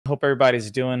Hope everybody's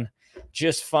doing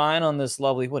just fine on this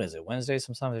lovely, what is it, Wednesday?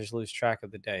 Sometimes I just lose track of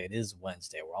the day. It is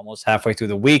Wednesday. We're almost halfway through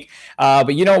the week.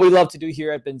 But you know what we love to do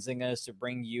here at Benzinga is to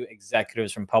bring you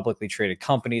executives from publicly traded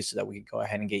companies so that we can go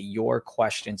ahead and get your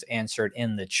questions answered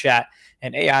in the chat.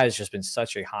 And AI has just been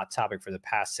such a hot topic for the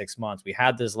past 6 months. We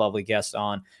had this lovely guest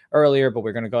on earlier, but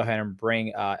we're going to go ahead and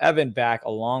bring Evan back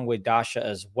along with Dasha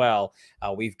as well.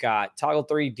 We've got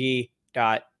Toggle3D.ai.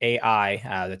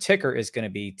 The ticker is going to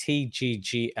be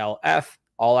TGGLF.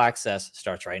 All access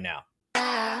starts right now.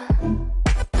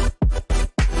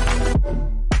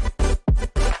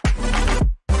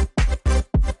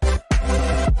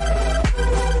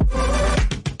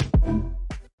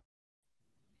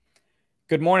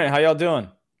 Good morning. How y'all doing?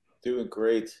 Doing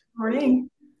great. Morning.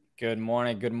 Good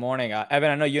morning. Good morning. Evan,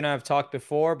 I know you and I have talked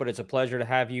before, but it's a pleasure to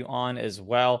have you on as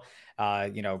well.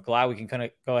 Glad we can kind of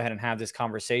go ahead and have this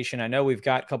conversation. I know we've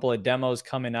got a couple of demos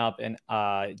coming up in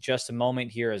just a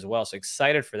moment here as well. So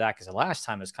excited for that because the last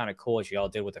time was kind of cool as y'all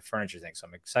did with the furniture thing. So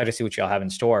I'm excited to see what y'all have in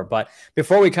store. But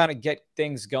before we kind of get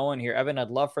things going here, Evan,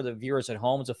 I'd love for the viewers at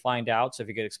home to find out. So if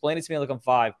you could explain it to me like I'm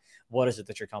 5, what is it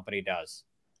that your company does?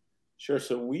 Sure.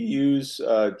 So we use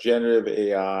generative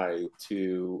AI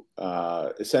to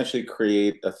essentially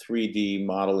create a 3D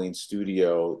modeling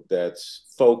studio that's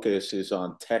focus is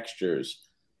on textures.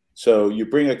 So you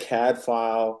bring a CAD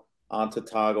file onto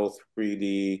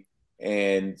Toggle3D,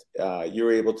 and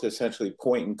you're able to essentially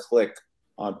point and click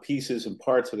on pieces and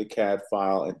parts of the CAD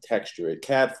file and texture it.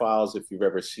 CAD files, if you've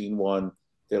ever seen one,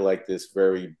 they're like this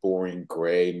very boring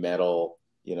gray metal,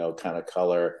 kind of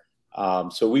color.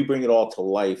 So we bring it all to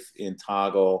life in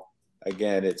Toggle.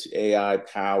 Again, it's AI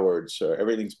powered, so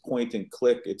everything's point and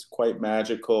click. It's quite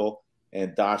magical,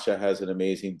 and Dasha has an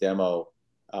amazing demo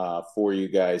for you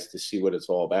guys to see what it's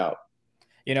all about.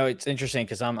 It's interesting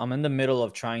because I'm in the middle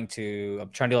of trying to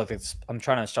start like this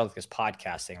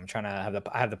podcasting. I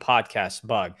have the podcast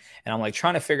bug, and I'm like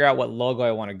trying to figure out what logo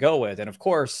I want to go with. And of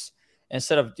course,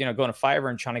 instead of going to Fiverr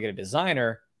and trying to get a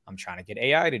designer, I'm trying to get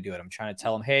AI to do it. I'm trying to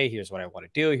tell them, hey, here's what I want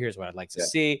to do. Here's what I'd like to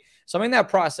see. So I'm in that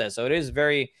process. So it is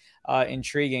very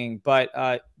intriguing. But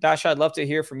Dasha, I'd love to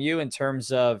hear from you in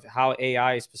terms of how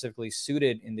AI is specifically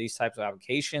suited in these types of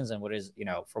applications and what is,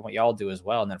 for what y'all do as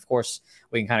well. And then, of course,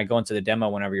 we can kind of go into the demo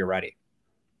whenever you're ready.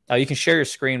 You can share your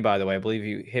screen, by the way. I believe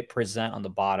you hit present on the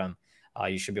bottom.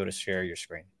 You should be able to share your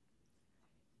screen.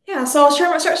 Yeah, so I'll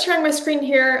start sharing my screen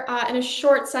here in a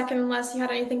short second, unless you had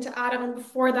anything to add on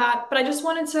before that. But I just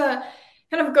wanted to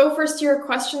kind of go first to your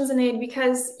questions, Anaid,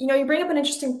 because you bring up an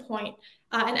interesting point.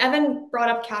 And Evan brought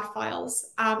up CAD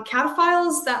files. CAD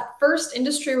files, that first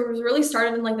industry was really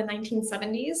started in like the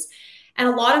 1970s, and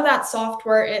a lot of that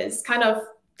software is kind of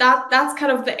that's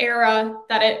kind of the era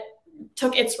that it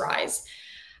took its rise.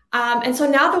 And so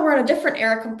now that we're in a different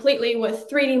era completely with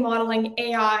 3D modeling,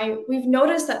 AI, we've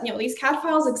noticed that these CAD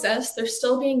files exist. They're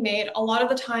still being made. A lot of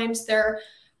the times they're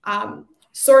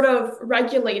sort of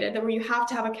regulated, that where you have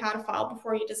to have a CAD file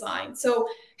before you design. So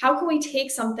how can we take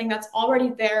something that's already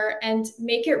there and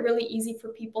make it really easy for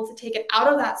people to take it out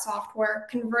of that software,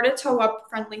 convert it to a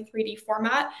web-friendly 3D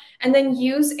format, and then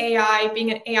use AI,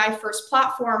 being an AI-first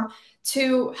platform,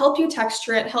 to help you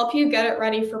texture it, help you get it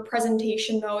ready for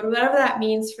presentation mode, whatever that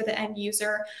means for the end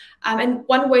user. And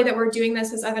one way that we're doing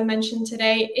this, as Evan mentioned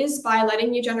today, is by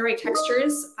letting you generate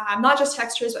textures, not just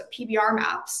textures, but PBR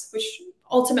maps, which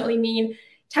ultimately mean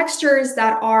textures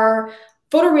that are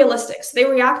photorealistic. So they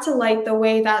react to light the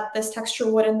way that this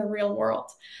texture would in the real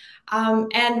world.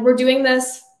 And we're doing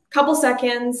this couple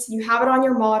seconds, you have it on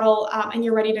your model, and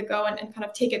you're ready to go and kind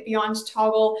of take it beyond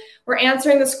Toggle. We're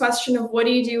answering this question of what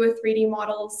do you do with 3D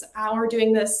models? We're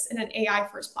doing this in an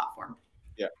AI-first platform.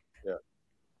 Yeah.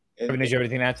 Did you have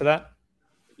anything to add to that?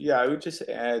 Yeah, I would just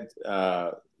add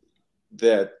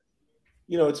that,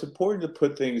 it's important to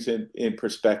put things in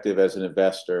perspective as an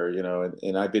investor,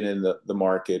 and I've been in the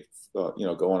market,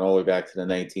 going all the way back to the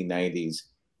 1990s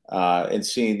and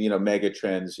seeing, mega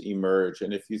trends emerge.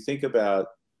 And if you think about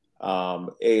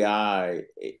AI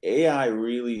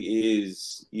really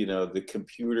is, the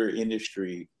computer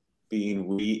industry being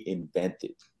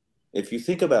reinvented. If you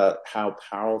think about how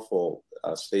powerful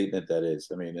a statement that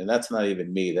is, and that's not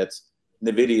even me, that's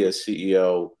NVIDIA's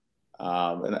CEO.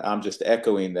 And I'm just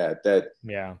echoing that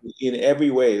in every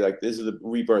way, like this is a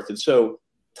rebirth. And so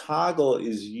Toggle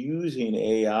is using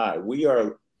AI. We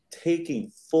are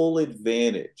taking full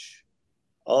advantage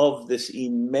of this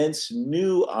immense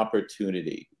new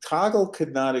opportunity. Toggle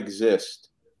could not exist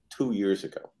 2 years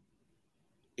ago.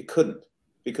 It couldn't,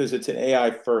 because it's an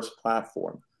AI first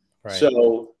platform. Right.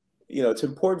 So, it's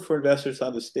important for investors to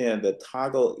understand that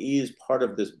Toggle is part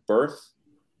of this birth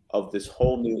of this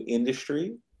whole new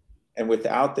industry. And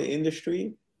without the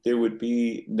industry, there would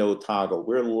be no Toggle.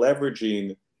 We're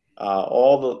leveraging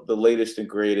all the latest and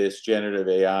greatest generative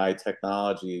AI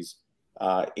technologies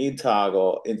in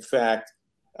Toggle. In fact,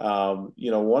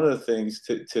 one of the things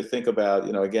to think about,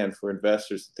 again, for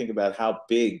investors, to think about how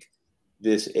big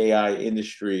this AI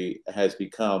industry has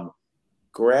become.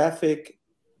 Graphic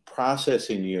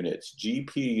processing units,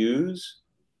 GPUs,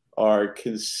 are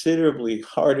considerably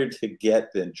harder to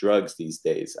get than drugs these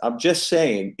days. I'm just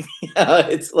saying,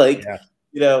 it's like,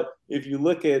 if you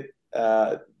look at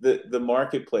the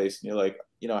marketplace and you're like,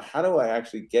 how do I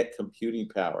actually get computing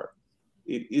power?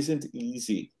 It isn't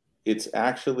easy. It's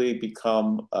actually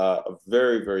become a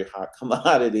very, very hot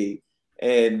commodity.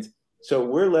 And so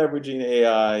we're leveraging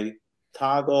AI.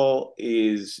 Toggle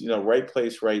is, right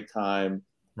place, right time.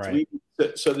 Right.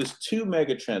 So there's two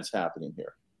mega trends happening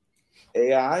here.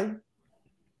 AI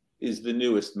is the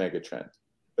newest mega trend.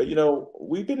 But,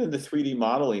 we've been in the 3D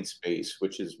modeling space,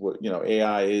 which is what,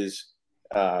 AI is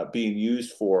being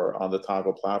used for on the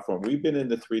Toggle platform. We've been in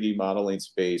the 3D modeling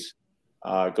space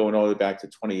going all the way back to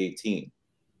 2018.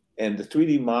 And the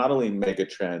 3D modeling mega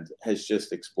trend has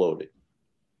just exploded.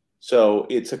 So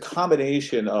it's a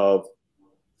combination of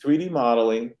 3D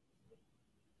modeling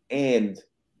and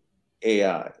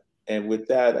AI. And with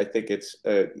that, I think it's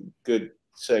a good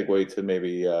segue to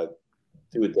maybe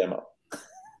do a demo.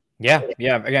 Yeah.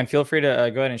 Again, feel free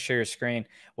to go ahead and share your screen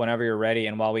whenever you're ready.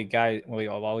 And while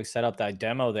we set up that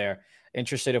demo there,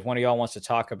 interested if one of y'all wants to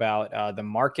talk about the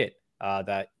market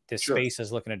that this space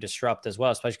is looking to disrupt as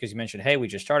well, especially because you mentioned, hey, we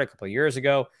just started a couple of years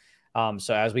ago.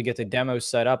 So as we get the demo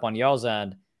set up on y'all's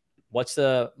end, what's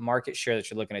the market share that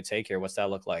you're looking to take here? What's that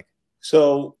look like?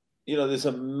 So, there's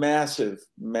a massive,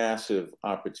 massive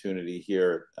opportunity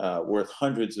here worth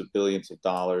hundreds of billions of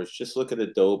dollars. Just look at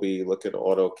Adobe, look at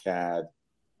AutoCAD,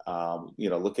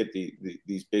 look at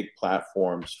these big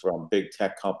platforms from big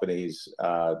tech companies.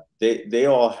 They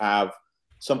all have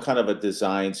some kind of a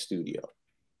design studio.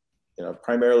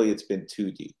 Primarily it's been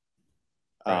 2D,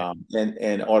 right.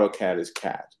 and AutoCAD is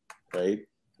CAD, right?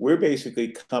 We're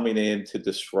basically coming in to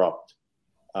disrupt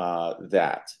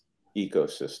that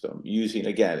ecosystem using,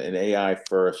 again, an AI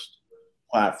first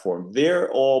platform.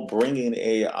 They're all bringing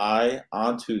AI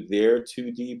onto their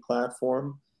 2D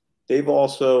platform. They've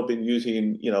also been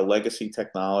using, legacy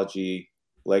technology,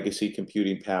 legacy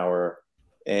computing power,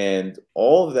 and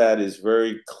all of that is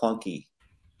very clunky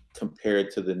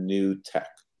compared to the new tech,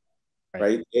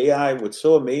 right? AI, what's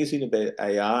so amazing about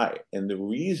AI, and the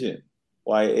reason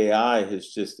why AI has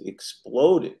just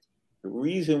exploded, the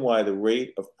reason why the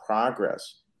rate of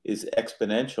progress is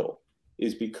exponential,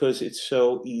 is because it's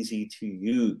so easy to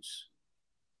use.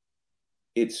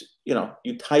 It's,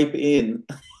 you type in,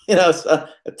 a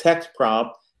text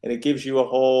prompt and it gives you a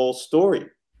whole story,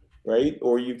 right?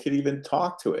 Or you could even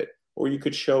talk to it, or you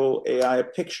could show AI a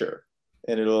picture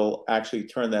and it'll actually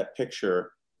turn that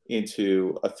picture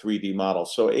into a 3D model.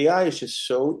 So AI is just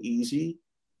so easy.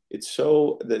 It's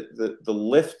so the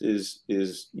lift is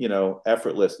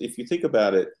effortless. If you think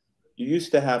about it, you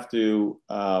used to have to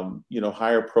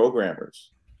hire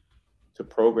programmers to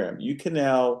program. You can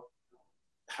now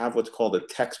have what's called a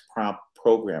text prompt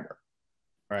programmer.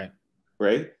 Right.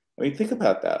 I mean, think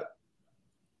about that.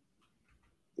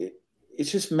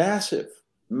 It's just massive.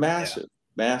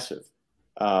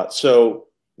 So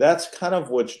that's kind of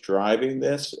what's driving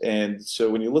this. And so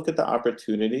when you look at the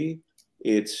opportunity,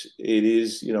 it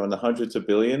is in the hundreds of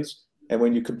billions. And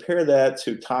when you compare that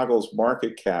to Toggle's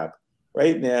market cap,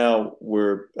 right now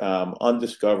we're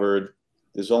undiscovered.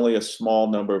 There's only a small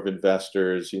number of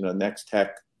investors.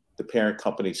 Nextech, the parent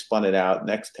company, spun it out.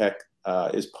 Nextech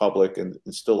is public and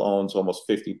still owns almost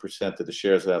 50% of the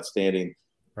shares outstanding.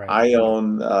 Right. I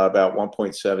own about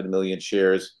 1.7 million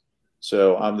shares.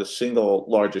 So I'm the single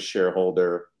largest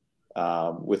shareholder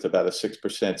with about a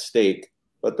 6% stake.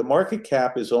 But the market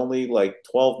cap is only like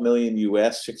 12 million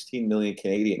US, 16 million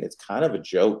Canadian. It's kind of a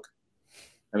joke.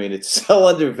 I mean, it's so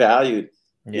undervalued.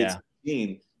 Yeah.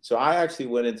 So I actually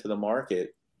went into the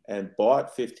market and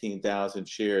bought 15,000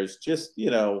 shares just,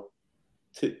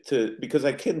 because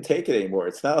I couldn't take it anymore.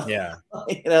 It's not,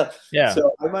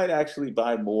 So I might actually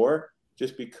buy more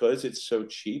just because it's so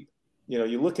cheap.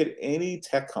 You look at any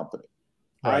tech company,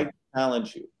 right. I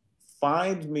challenge you,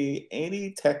 find me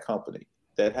any tech company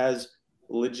that has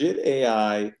legit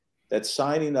AI that's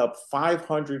signing up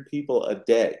 500 people a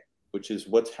day, which is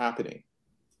what's happening.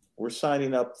 We're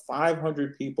signing up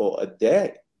 500 people a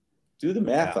day. Do the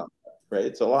math on that, right?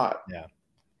 It's a lot. Yeah.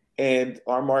 And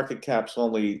our market cap's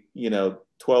only,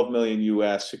 12 million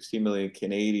US, 60 million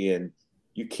Canadian.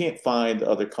 You can't find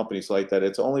other companies like that.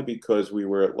 It's only because we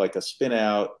were like a spin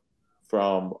out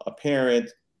from a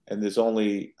parent, and there's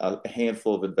only a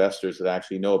handful of investors that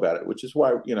actually know about it, which is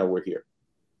why, you know, we're here.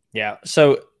 Yeah.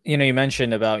 So, you know, you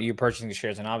mentioned about you purchasing the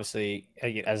shares, and obviously,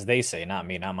 as they say, not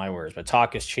me, not my words, but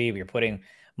talk is cheap. You're putting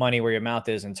money where your mouth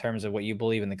is in terms of what you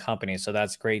believe in the company. So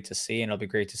that's great to see. And it'll be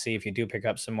great to see if you do pick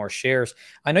up some more shares.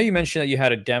 I know you mentioned that you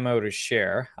had a demo to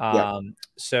share. Yeah.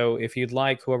 So if you'd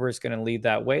like, whoever is going to lead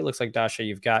that way, it looks like Dasha,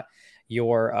 you've got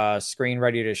your screen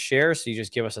ready to share. So you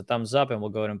just give us a thumbs up and we'll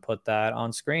go ahead and put that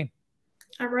on screen.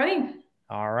 I'm ready.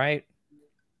 All right.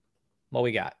 What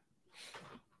we got?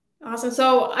 Awesome.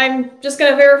 So I'm just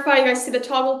going to verify you guys see the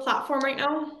Toggle platform right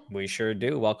now. We sure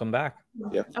do. Welcome back.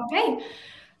 Yep. Okay,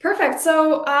 perfect.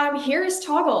 So here's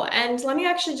Toggle. And let me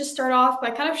actually just start off by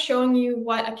kind of showing you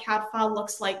what a CAD file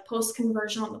looks like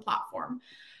post-conversion on the platform.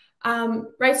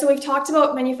 Right, so we've talked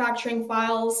about manufacturing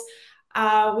files.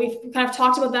 We've kind of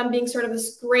talked about them being sort of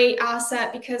this great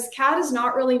asset because CAD is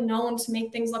not really known to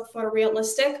make things look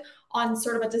photorealistic on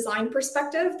sort of a design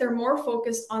perspective. They're more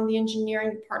focused on the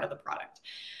engineering part of the product.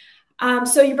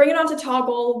 So you bring it onto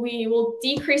Toggle, we will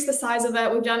decrease the size of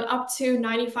it. We've done up to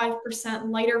 95%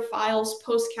 lighter files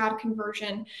post-CAD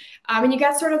conversion. And you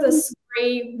get sort of this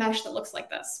gray mesh that looks like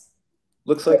this.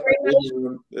 Looks like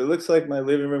it looks like my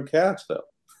living room couch,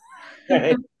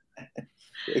 though.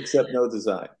 Except no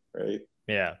design, right?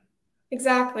 Yeah.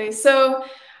 Exactly. So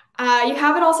you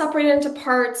have it all separated into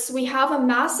parts. We have a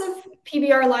massive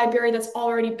PBR library that's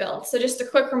already built. So just a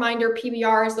quick reminder,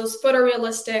 PBRs, those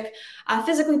photorealistic,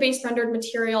 physically based rendered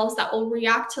materials that will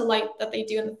react to light that they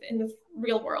do in the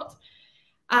real world.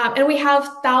 And we have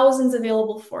thousands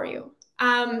available for you.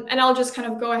 And I'll just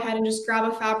kind of go ahead and just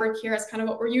grab a fabric here. It's kind of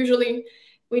what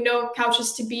we know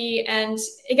couches to be, and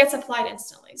it gets applied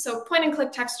instantly. So point and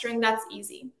click texturing, that's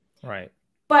easy. Right.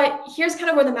 But here's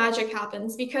kind of where the magic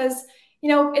happens because, you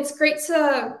know, it's great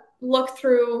to look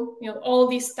through, you know, all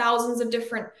of these thousands of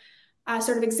different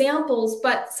sort of examples,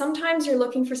 but sometimes you're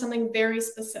looking for something very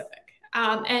specific.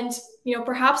 And, you know,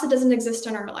 perhaps it doesn't exist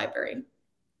in our library.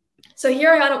 So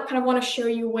here I kind of want to show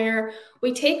you where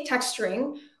we take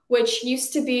texturing, which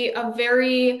used to be a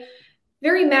very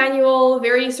manual,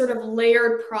 very sort of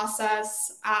layered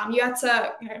process. You had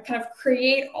to kind of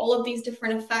create all of these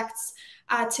different effects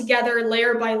together,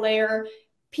 layer by layer.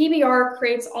 PBR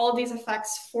creates all of these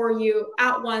effects for you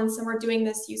at once, and we're doing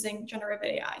this using generative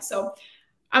AI. So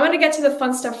I'm going to get to the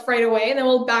fun stuff right away, and then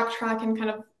we'll backtrack and kind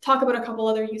of talk about a couple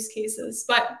other use cases.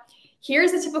 But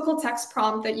here's the typical text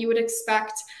prompt that you would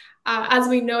expect as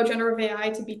we know generative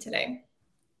AI to be today.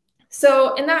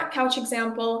 So in that couch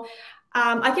example,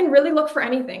 I can really look for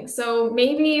anything. So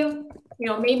maybe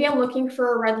I'm looking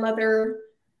for a red leather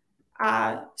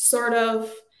sort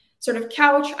of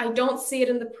couch. I don't see it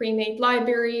in the pre-made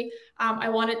library. I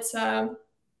want it to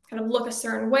kind of look a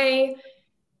certain way.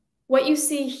 What you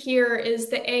see here is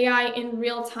the AI in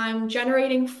real time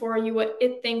generating for you what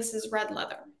it thinks is red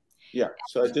leather. Yeah.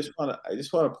 So I just want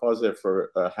to pause there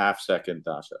for a half second,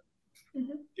 Dasha.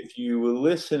 Mm-hmm. If you were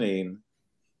listening,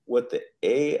 what the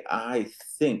AI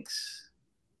thinks,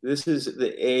 this is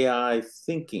the AI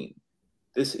thinking.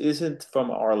 This isn't from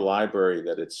our library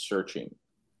that it's searching.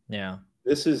 Yeah.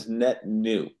 This is net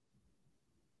new.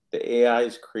 The AI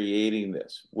is creating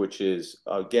this, which is,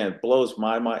 again, blows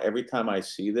my mind every time I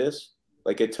see this.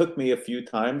 Like, it took me a few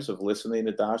times of listening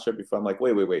to Dasha before I'm like,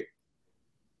 wait.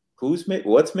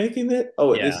 What's making it?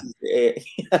 Oh, yeah. This is the AI.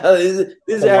 this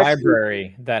is a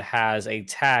library that has a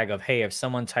tag of, hey, if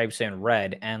someone types in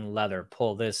red and leather,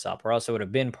 pull this up, or else it would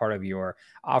have been part of your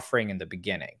offering in the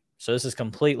beginning. So this is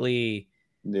completely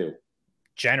new,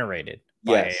 generated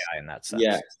by AI in that sense.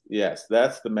 Yes.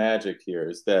 That's the magic here,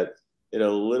 is that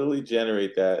it'll literally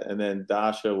generate that, and then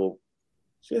Dasha will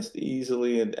just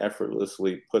easily and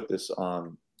effortlessly put this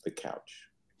on the couch.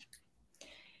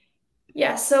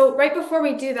 Yeah, so right before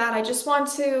we do that, I just want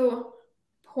to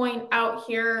point out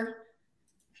here.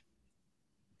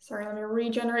 Sorry, let me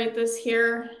regenerate this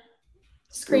here.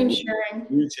 Screen sharing.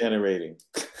 Regenerating.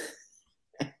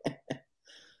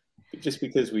 Just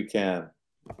because we can.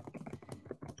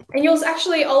 And you'll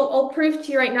actually, I'll prove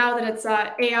to you right now that it's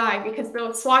AI, because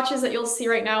the swatches that you'll see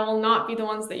right now will not be the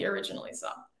ones that you originally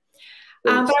saw.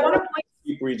 But I want to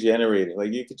keep regenerating.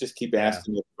 Like, you could just keep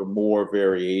asking it for more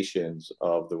variations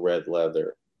of the red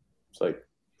leather. It's like,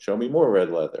 show me more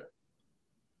red leather.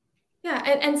 Yeah,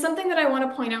 and something that I want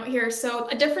to point out here. So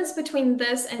a difference between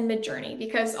this and Midjourney,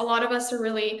 because a lot of us are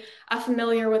really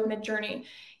familiar with Midjourney.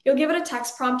 You'll give it a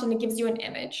text prompt and it gives you an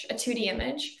image, a 2D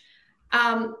image.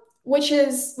 Which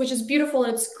is beautiful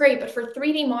and it's great, but for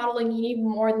 3D modeling, you need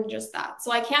more than just that.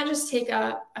 So I can't just take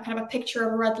a kind of a picture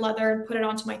of a red leather and put it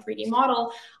onto my 3D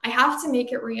model. I have to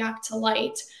make it react to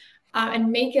light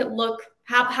and make it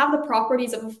have the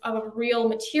properties of a real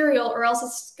material, or else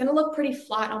it's going to look pretty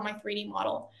flat on my 3D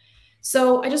model.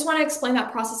 So I just want to explain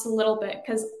that process a little bit,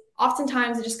 because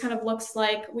oftentimes it just kind of looks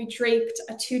like we draped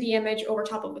a 2D image over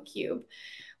top of a cube.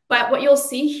 But what you'll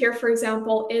see here, for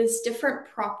example, is different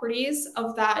properties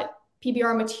of that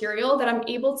PBR material that I'm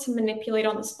able to manipulate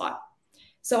on the spot.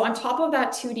 So on top of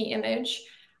that 2D image,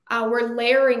 we're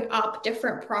layering up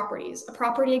different properties. A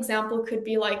property example could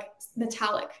be like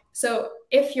metallic. So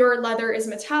if your leather is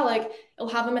metallic, it'll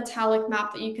have a metallic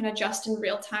map that you can adjust in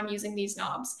real time using these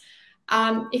knobs.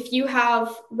 If you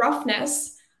have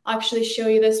roughness, I'll actually show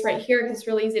you this right here because it's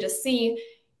really easy to see.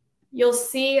 You'll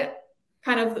see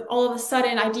kind of all of a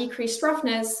sudden I decreased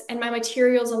roughness and my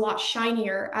material is a lot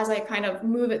shinier as I kind of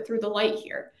move it through the light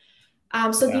here.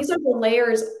 These are the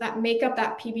layers that make up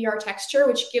that PBR texture,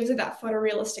 which gives it that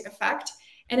photorealistic effect.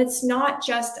 And it's not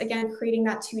just, again, creating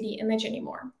that 2D image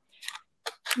anymore.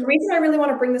 The reason I really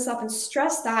want to bring this up and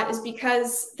stress that is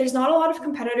because there's not a lot of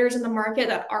competitors in the market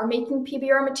that are making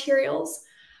PBR materials.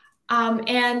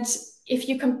 And if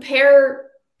you compare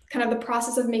kind of the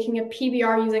process of making a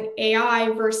PBR using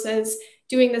AI versus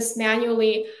doing this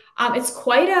manually, it's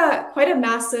quite a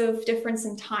massive difference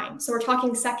in time. So we're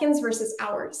talking seconds versus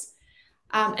hours.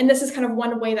 And this is kind of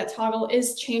one way that Toggle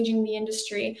is changing the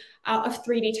industry of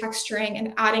 3D texturing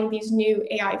and adding these new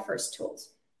AI first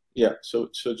tools. Yeah, so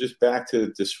just back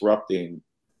to disrupting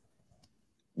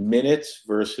minutes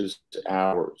versus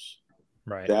hours.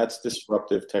 Right. That's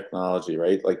disruptive technology,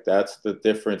 right? Like that's the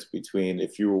difference between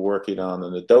if you were working on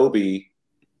an Adobe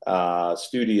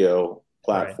Studio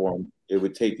platform, right, it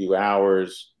would take you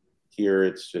hours. Here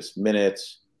it's just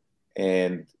minutes.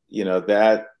 And, you know,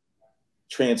 that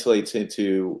translates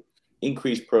into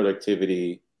increased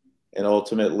productivity. And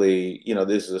ultimately, you know,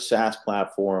 this is a SaaS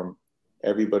platform.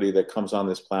 Everybody that comes on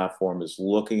this platform is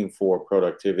looking for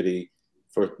productivity.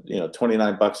 For, you know,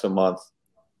 $29 a month,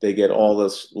 they get all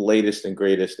this latest and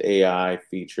greatest AI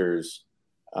features,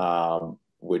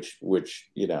 which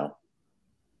you know,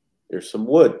 there's some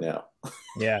wood now.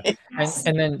 Yeah.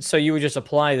 And then, so you would just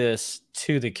apply this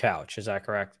to the couch, is that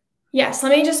correct? Yes.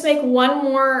 Let me just make one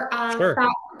more sure,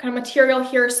 kind of material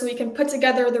here so we can put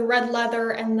together the red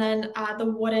leather and then the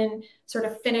wooden sort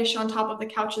of finish on top of the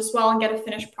couch as well and get a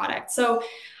finished product. So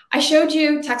I showed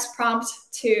you text prompt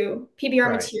to PBR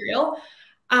right, material,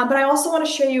 but I also want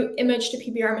to show you image to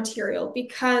PBR material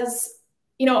because,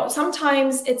 you know,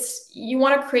 sometimes you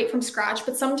want to create from scratch,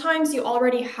 but sometimes you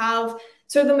already have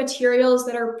sort of the materials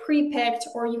that are pre-picked,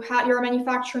 or you're a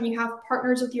manufacturer and you have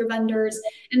partners with your vendors,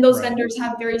 and those right, vendors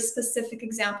have very specific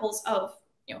examples of,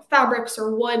 you know, fabrics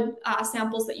or wood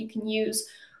samples that you can use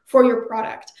for your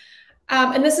product.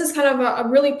 And this is kind of a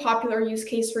really popular use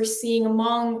case we're seeing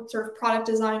among sort of product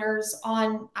designers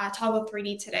on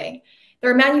Toggle3D today.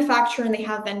 They're a manufacturer and they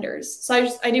have vendors. So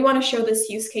I do want to show this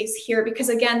use case here because,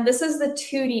 again, this is the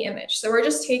 2D image. So we're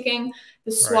just taking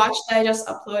the swatch right, that I just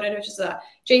uploaded, which is a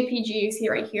JPG you see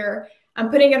right here. I'm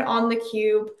putting it on the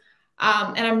cube,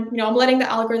 and I'm letting the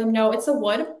algorithm know it's a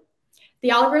wood. The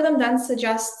algorithm then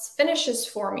suggests finishes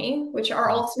for me, which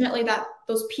are ultimately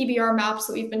those PBR maps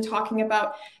that we've been talking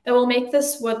about that will make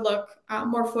this wood look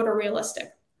more photorealistic.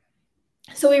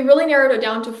 So we really narrowed it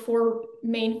down to 4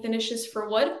 main finishes for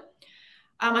wood.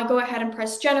 I go ahead and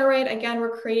press generate. Again,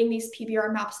 we're creating these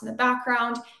PBR maps in the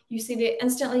background. You see they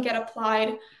instantly get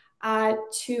applied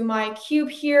to my cube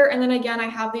here. And then again, I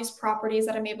have these properties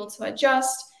that I'm able to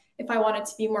adjust. If I want it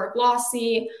to be more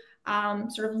glossy,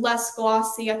 sort of less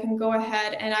glossy, I can go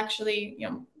ahead and actually, you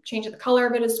know, change the color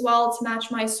of it as well to match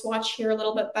my swatch here a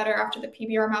little bit better after the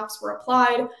PBR maps were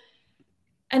applied.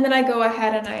 And then I go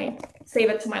ahead and I save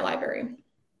it to my library.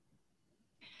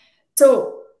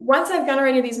 So once I've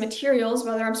generated these materials,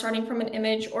 whether I'm starting from an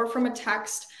image or from a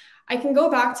text, I can go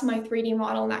back to my 3D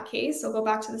model in that case. I'll go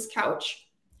back to this couch.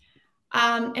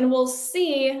 And we'll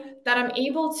see that I'm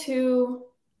able to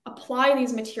apply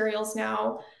these materials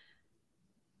now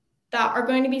that are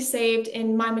going to be saved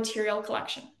in my material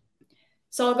collection.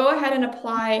 So I'll go ahead and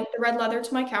apply the red leather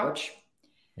to my couch.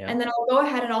 Yeah. And then I'll go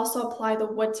ahead and also apply the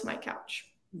wood to my couch.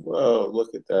 Whoa,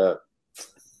 look at that.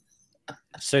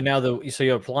 So now so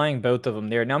you're applying both of them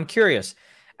there. Now I'm curious,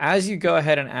 as you go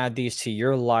ahead and add these to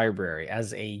your library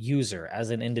as a user, as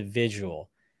an individual,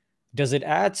 does it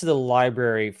add to the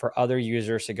library for other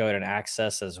users to go ahead and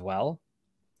access as well?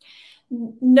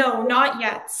 No, not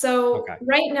yet. So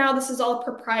right now, this is all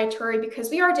proprietary because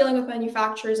we are dealing with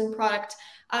manufacturers and product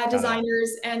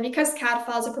designers. And because CAD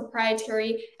files are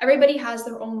proprietary, everybody has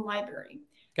their own library.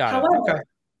 However,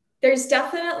 There's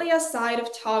definitely a side of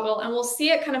Toggle, and we'll see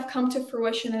it kind of come to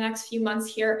fruition in the next few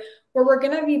months here, where we're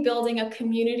going to be building a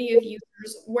community of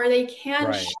users where they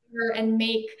can share and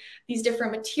make these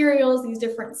different materials, these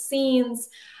different scenes,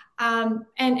 and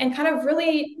kind of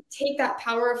really take that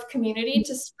power of community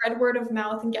to spread word of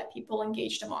mouth and get people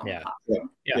engaged among the platform.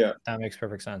 Yeah, that makes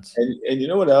perfect sense. And you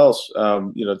know what else?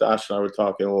 You know, Dasha and I were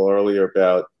talking a little earlier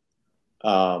about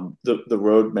the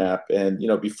roadmap, and you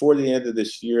know, before the end of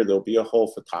this year, there'll be a whole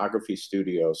photography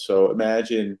studio. So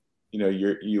imagine, you know,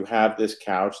 you have this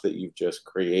couch that you've just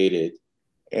created,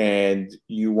 and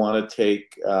you want to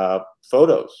take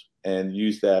photos and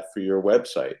use that for your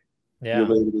website. You'll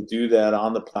be able to do that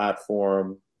on the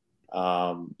platform.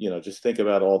 You know, just think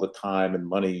about all the time and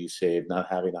money you save not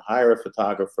having to hire a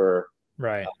photographer.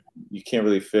 Right. You can't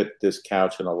really fit this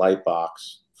couch in a light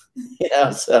box.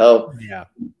 Yeah. So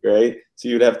right. So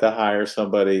you'd have to hire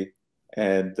somebody,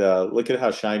 and look at how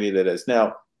shiny that is.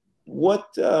 Now, what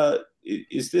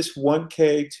is this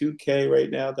 1K, 2K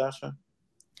right now, Dasha?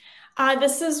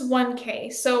 This is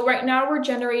 1K. So right now we're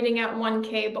generating at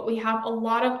 1K, but we have a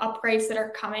lot of upgrades that are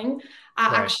coming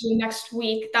actually next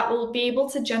week that will be able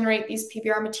to generate these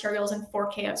PBR materials in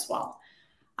 4K as well.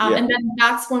 And then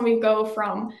that's when we go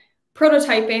from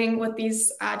prototyping with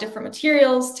these different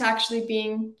materials to actually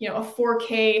being, you know, a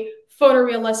 4K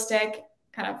photorealistic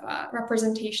kind of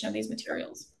representation of these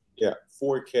materials. Yeah,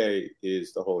 4K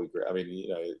is the holy grail. I mean, you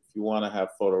know, if you want to have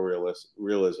photorealism,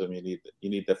 you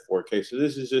need the 4K. So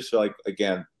this is just like,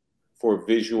 again, for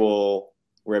visual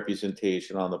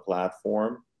representation on the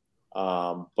platform.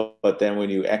 But then when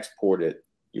you export it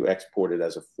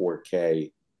as a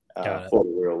 4K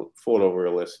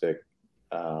photorealistic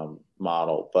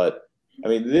model. But I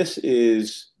mean, this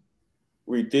is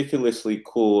ridiculously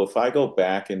cool. If I go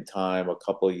back in time a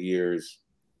couple of years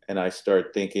and I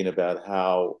start thinking about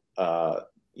how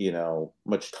you know,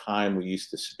 much time we used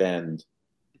to spend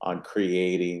on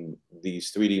creating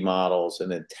these 3D models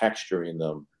and then texturing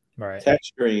them. Right.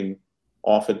 Texturing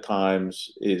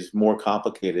oftentimes is more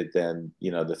complicated than,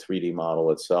 you know, the 3D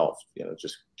model itself. You know,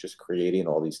 just creating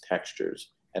all these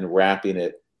textures and wrapping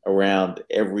it around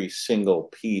every single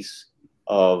piece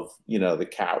of, you know, the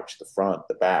couch, the front,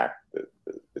 the back,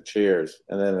 the chairs,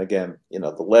 and then again, you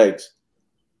know, the legs.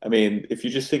 I mean, if you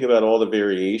just think about all the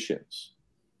variations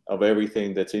of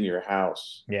everything that's in your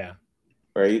house,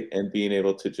 right, and being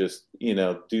able to just, you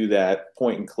know, do that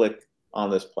point and click on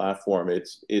this platform,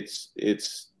 it's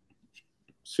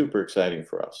super exciting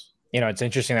for us. You know, it's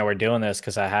interesting that we're doing this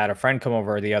because I had a friend come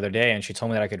over the other day and she told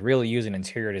me that I could really use an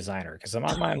interior designer because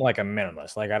I'm like a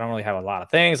minimalist. Like I don't really have a lot of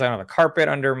things. I don't have a carpet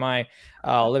under my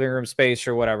living room space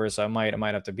or whatever. So I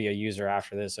might have to be a user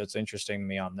after this. So it's interesting to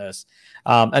me on this.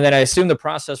 And then I assume the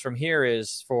process from here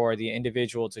is for the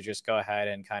individual to just go ahead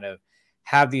and kind of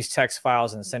have these text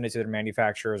files and send it to their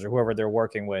manufacturers or whoever they're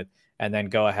working with, and then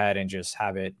go ahead and just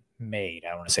have it made.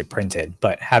 I don't want to say printed,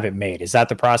 but have it made. Is that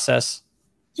the process?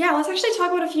 Yeah, let's actually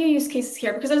talk about a few use cases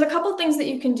here because there's a couple things that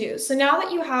you can do. So now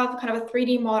that you have kind of a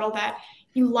 3D model that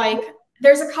you like,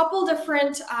 there's a couple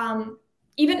different,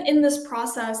 even in this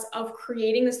process of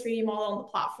creating this 3D model on the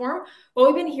platform, what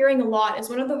we've been hearing a lot is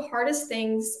one of the hardest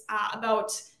things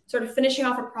about sort of finishing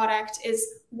off a product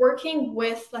is working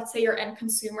with, let's say, your end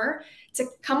consumer to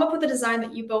come up with a design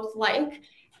that you both like,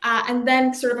 and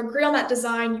then sort of agree on that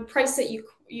design, you price it, you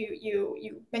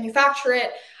manufacture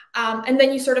it, and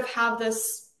then you sort of have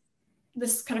this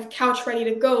kind of couch ready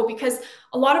to go, because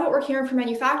a lot of what we're hearing from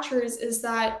manufacturers is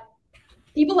that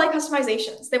people like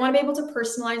customizations. They want to be able to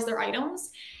personalize their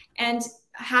items, and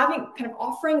having kind of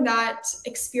offering that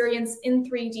experience in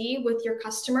 3D with your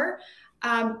customer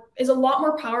is a lot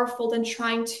more powerful than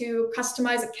trying to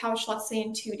customize a couch, let's say,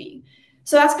 in 2D.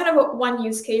 So that's kind of what one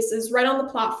use case is. Right on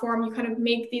the platform, you kind of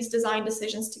make these design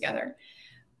decisions together.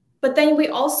 But then we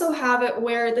also have it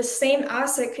where the same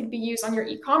asset could be used on your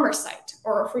e-commerce site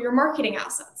or for your marketing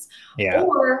assets. Yeah.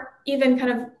 Or even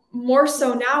kind of more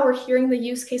so now, we're hearing the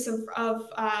use case of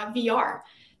VR.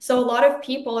 So a lot of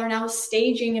people are now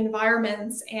staging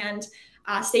environments and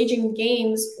staging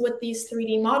games with these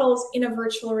 3D models in a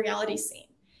virtual reality scene.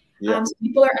 Yeah. So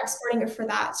people are exporting it for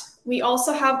that. We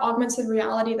also have augmented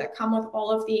reality that come with all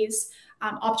of these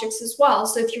objects as well.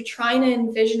 So if you're trying to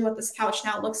envision what this couch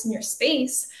now looks in your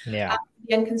space, the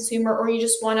end consumer, or you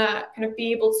just want to kind of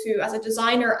be able to, as a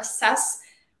designer, assess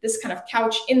this kind of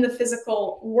couch in the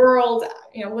physical world,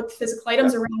 you know, with physical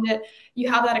items around it, you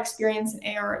have that experience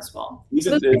in AR as well.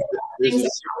 So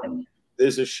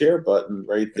there's a share button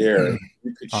right there.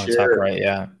 You could on share, top right,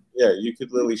 yeah, you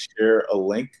could literally share a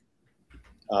link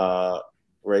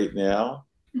right now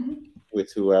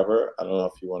with whoever. I don't know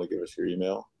if you want to give us your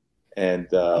email. And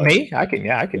me, I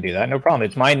can do that. No problem.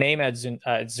 It's my name at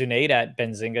Zunaid at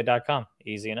benzinga.com.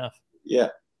 Easy enough. Yeah.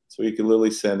 So we can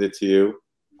literally send it to you.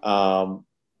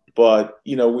 But,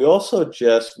 you know, we also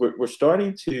we're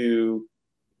starting to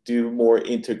do more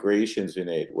integrations in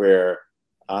it, where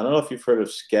I don't know if you've heard of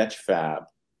Sketchfab,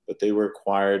 but they were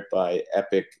acquired by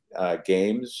Epic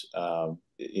Games,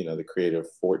 you know, the creator of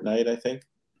Fortnite, I think.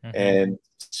 Mm-hmm. And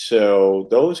so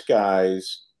those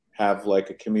guys have like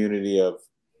a community of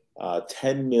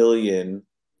 10 million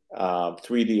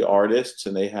 3D artists,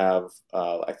 and they have,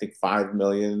 I think, 5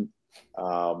 million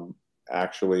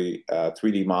actually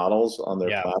 3D models on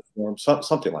their platform,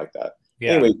 something like that.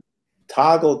 Yeah. Anyway,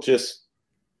 Toggle just,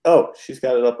 oh, she's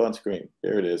got it up on screen.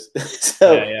 There it is.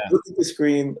 So look at the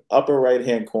screen, upper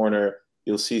right-hand corner,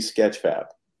 you'll see Sketchfab.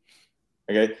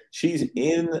 Okay, she's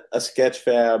in a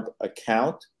Sketchfab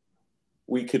account.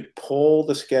 We could pull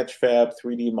the Sketchfab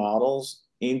 3D models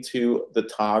into the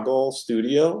Toggle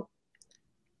studio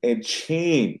and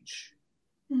change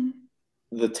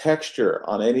the texture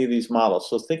on any of these models.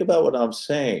 So think about what I'm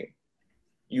saying.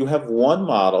 You have one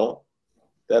model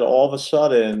that all of a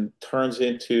sudden turns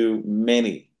into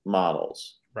many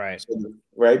models. Right. So,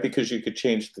 right, because you could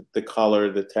change the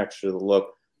color, the texture, the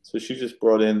look. So she just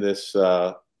brought in this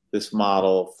this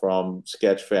model from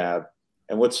Sketchfab.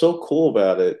 And what's so cool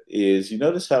about it is, you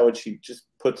notice how when she just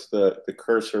puts the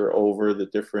cursor over the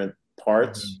different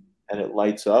parts and it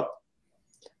lights up,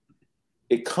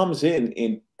 it comes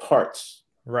in parts.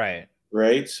 Right.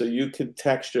 Right. So you can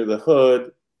texture the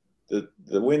hood, the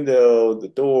window, the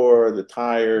door, the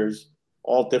tires,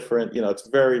 all different. You know, it's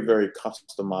very, very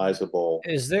customizable.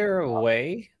 Is there a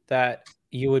way that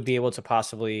you would be able to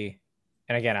possibly,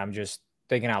 and again, I'm just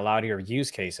thinking out loud here,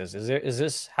 use cases. Is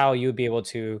this how you would be able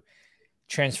to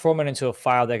transform it into a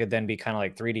file that could then be kind of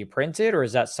like 3D printed, or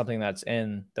is that something that's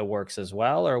in the works as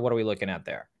well, or what are we looking at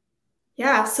there?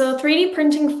 Yeah, so 3D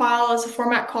printing file is a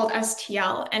format called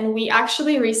STL, and we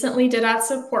actually recently did add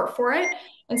support for it.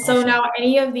 And so now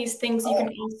any of these things you can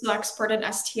also export in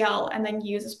STL and then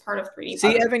use as part of 3D.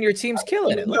 See, Evan, your team's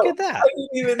killing it. Look at that. I didn't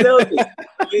even know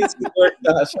this.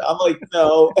 I'm like,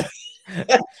 no.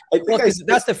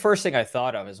 That's the first thing I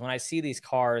thought of, is when I see these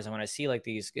cars and when I see like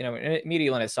these, you know,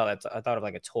 immediately when I saw that, I thought of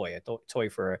like a toy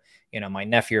for, you know, my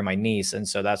nephew or my niece. And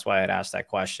so that's why I'd asked that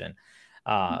question.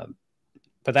 But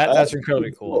that's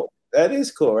incredibly cool. That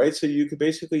is cool, right? So you could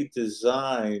basically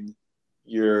design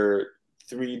your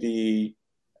 3D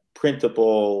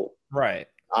printable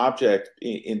object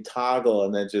in Toggle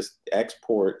and then just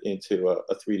export into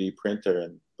a 3D printer,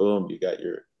 and boom, you got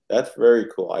your. That's very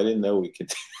cool. I didn't know we could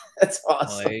do that. That's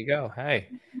awesome. Well, there you go. Hey,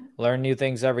 learn new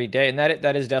things every day, and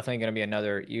that is definitely going to be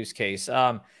another use case.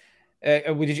 I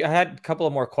had a couple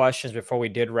of more questions before we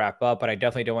did wrap up, but I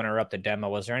definitely don't want to interrupt the demo.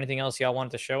 Was there anything else y'all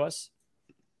wanted to show us?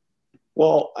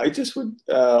 Well, I just would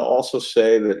also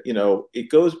say that, you know, it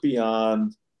goes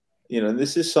beyond, you know, and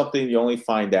this is something you only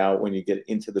find out when you get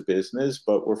into the business,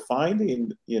 but we're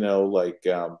finding, you know, like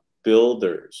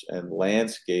builders and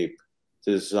landscape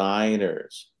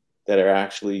designers that are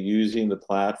actually using the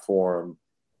platform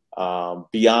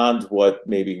beyond what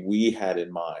maybe we had in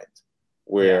mind,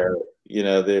 where, you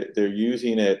know, they're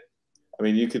using it. I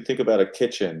mean, you could think about a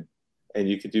kitchen, and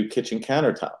you could do kitchen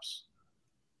countertops.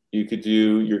 You could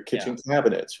do your kitchen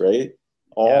cabinets, right?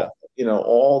 You know,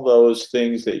 all those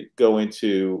things that go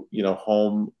into, you know,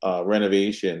 home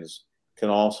renovations can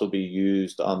also be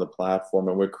used on the platform.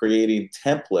 And we're creating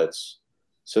templates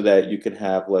so that you can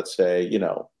have, let's say, you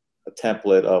know, a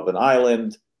template of an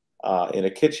island in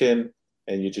a kitchen,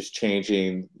 and you're just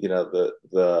changing, you know,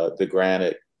 the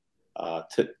granite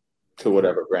to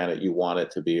whatever granite you want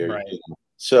it to be. Or, you know.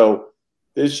 So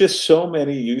there's just so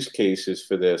many use cases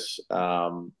for this.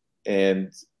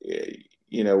 And,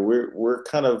 you know, we're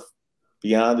kind of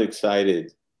beyond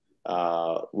excited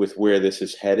with where this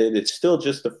is headed. It's still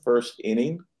just the first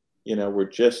inning. You know, we're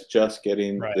just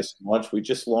getting this launch. We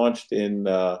just launched in,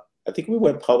 I think we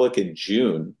went public in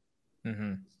June.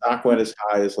 Stock went as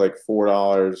high as like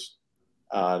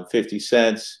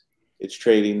 $4.50. It's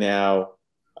trading now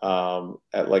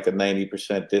at like a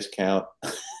 90% discount.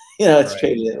 You know, it's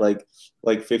trading at like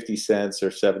 50 cents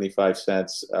or 75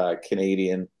 cents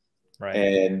Canadian.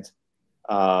 And,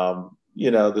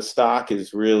 you know, the stock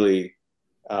is really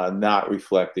not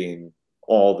reflecting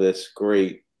all this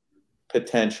great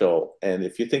potential. And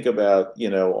if you think about, you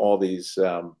know, all these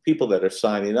people that are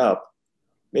signing up,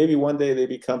 maybe one day they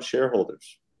become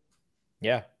shareholders.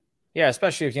 Yeah. Yeah.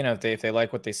 Especially if, you know, if they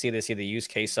like what they see the use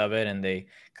case of it, and they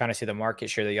kind of see the market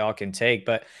share that y'all can take.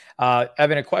 But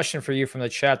Evan, a question for you from the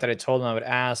chat that I told them I would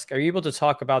ask: are you able to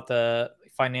talk about the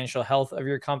financial health of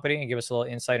your company and give us a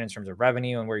little insight in terms of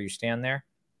revenue and where you stand there?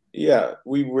 Yeah,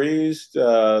 we raised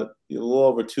a little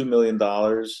over $2 million,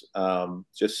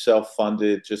 just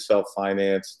self-funded, just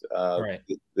self-financed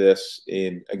this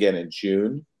in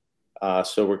June.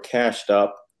 So we're cashed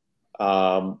up.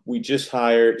 We just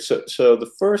hired, so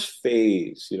the first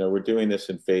phase, we're doing this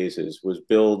in phases, was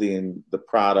build the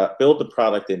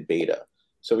product in beta.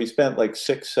 So we spent like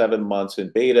 6-7 months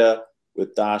in beta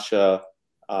with Dasha,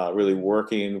 really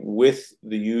working with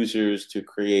the users to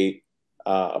create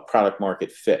a product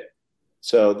market fit.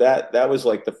 So that was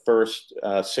like the first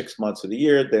 6 months of the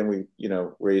year. Then we,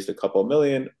 raised a couple of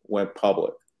million, went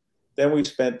public. Then we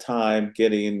spent time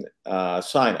getting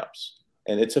signups.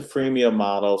 And it's a freemium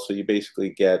model, so you basically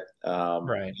get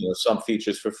some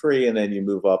features for free, and then you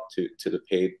move up to the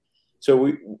paid.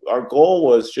 So our goal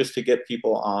was just to get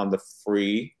people on the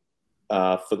free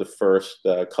for the first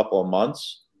couple of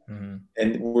months,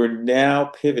 and we're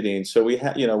now pivoting. So we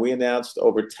announced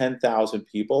over 10,000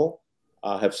 people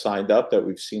have signed up. That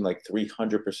we've seen like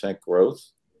 300% growth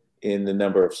in the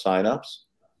number of signups.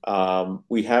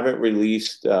 We haven't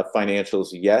released financials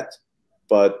yet.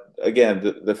 But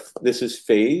again, this is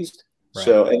phased. Right.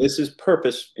 So, and this is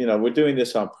purpose, we're doing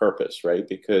this on purpose, right?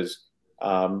 Because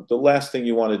the last thing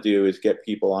you want to do is get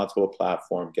people onto a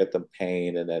platform, get them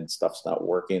paying, and then stuff's not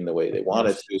working the way they want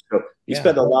it to. So we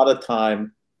spend a lot of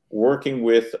time working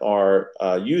with our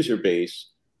user base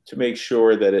to make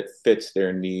sure that it fits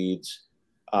their needs.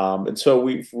 And so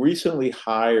we've recently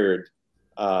hired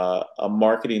a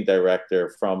marketing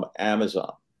director from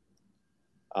Amazon.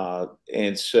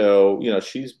 And so,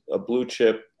 she's a blue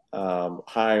chip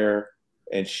hire,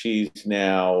 and she's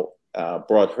now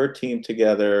brought her team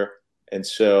together. And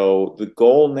so the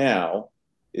goal now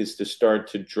is to start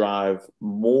to drive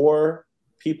more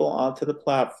people onto the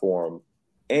platform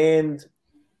and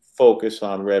focus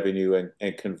on revenue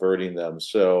and converting them.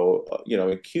 So, in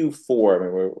Q4, I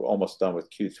mean, we're almost done with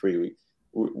Q3.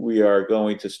 We are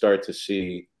going to start to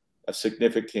see a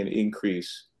significant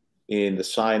increase in the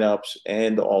signups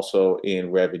and also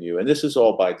in revenue. And this is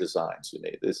all by design,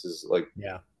 Sinead. This is like,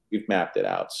 we've mapped it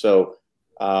out. So,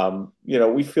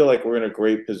 we feel like we're in a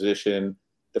great position.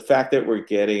 The fact that we're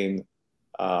getting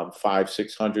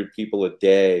 500-600 people a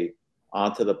day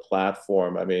onto the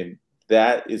platform, I mean,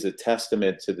 that is a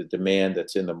testament to the demand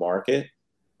that's in the market.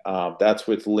 That's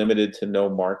with limited to no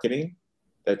marketing.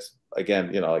 That's,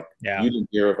 again, you didn't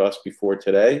hear of us before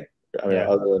today. I mean,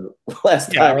 other than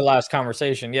last time. Our last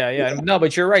conversation. Yeah. No,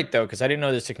 but you're right, though, because I didn't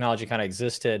know this technology kind of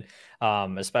existed,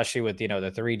 especially with, the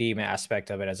 3D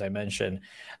aspect of it, as I mentioned,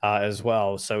 as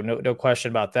well. So no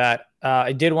question about that.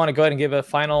 I did want to go ahead and give a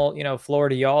final, floor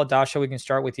to y'all. Dasha, we can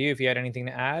start with you if you had anything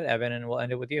to add, Evan, and we'll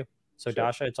end it with you. So, sure.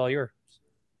 Dasha, it's all yours.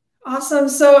 Awesome.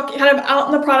 So kind of out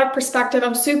in the product perspective,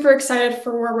 I'm super excited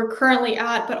for where we're currently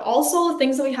at, but also the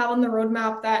things that we have on the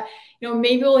roadmap that,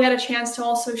 maybe we'll get a chance to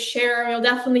also share. We'll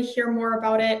definitely hear more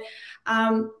about it.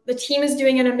 The team is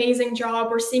doing an amazing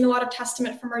job. We're seeing a lot of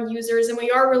testament from our users, and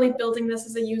we are really building this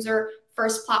as a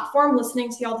user-first platform, listening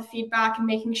to all the feedback and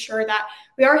making sure that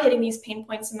we are hitting these pain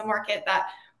points in the market that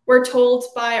we're told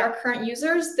by our current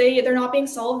users they're not being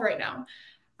solved right now.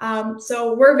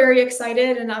 So we're very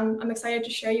excited, and I'm excited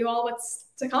to show you all what's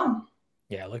to come.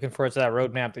 Yeah, looking forward to that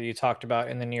roadmap that you talked about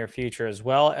in the near future as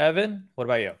well. Evan, what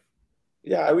about you?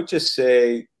 Yeah, I would just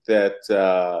say that,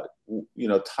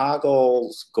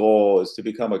 Toggle's goal is to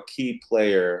become a key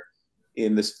player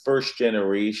in this first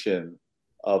generation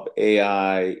of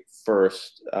AI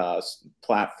first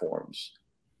platforms.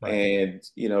 Right. And,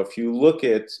 if you look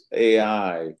at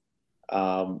AI,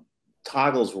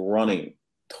 Toggle's running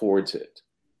towards it.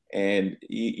 And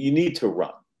you need to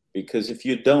run, because if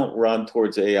you don't run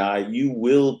towards AI, you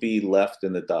will be left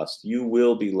in the dust. You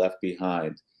will be left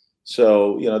behind.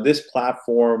 So, this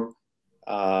platform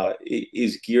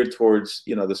is geared towards,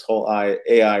 this whole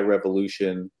AI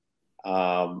revolution.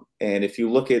 And if you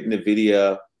look at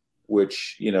NVIDIA,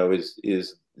 which,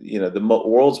 is the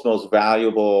world's most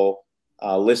valuable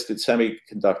listed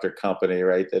semiconductor company,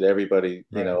 right, that everybody,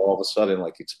 all of a sudden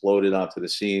like exploded onto the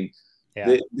scene.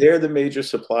 Yeah. They're the major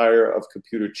supplier of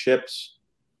computer chips.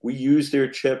 We use their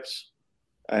chips,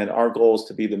 and our goal is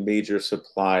to be the major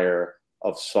supplier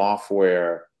of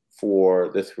software for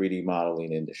the 3D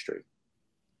modeling industry.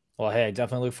 Well, hey, I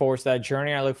definitely look forward to that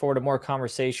journey. I look forward to more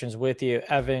conversations with you.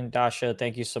 Evan, Dasha,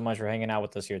 thank you so much for hanging out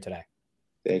with us here today.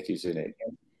 Thank you, Sinead.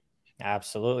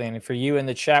 Absolutely. And for you in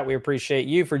the chat, we appreciate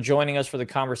you for joining us for the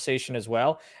conversation as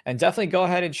well. And definitely go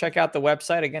ahead and check out the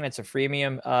website. Again, it's a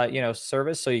freemium,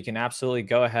 service, so you can absolutely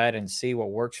go ahead and see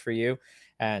what works for you.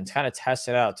 and kind of test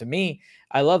it out. To me,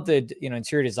 I love the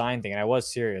interior design thing, and I was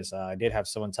serious. I did have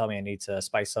someone tell me I need to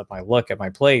spice up my look at my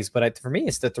place, but for me,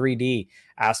 it's the 3D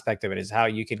aspect of it, is how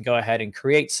you can go ahead and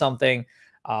create something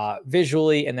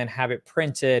visually and then have it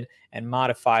printed and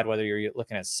modified, whether you're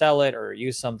looking to sell it or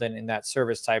use something in that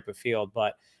service type of field.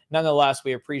 But nonetheless,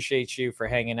 we appreciate you for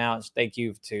hanging out. Thank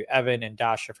you to Evan and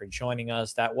Dasha for joining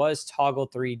us. That was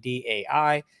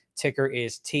Toggle3D.ai. Ticker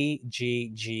is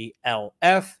TGGLF.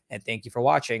 And thank you for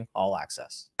watching All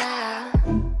Access.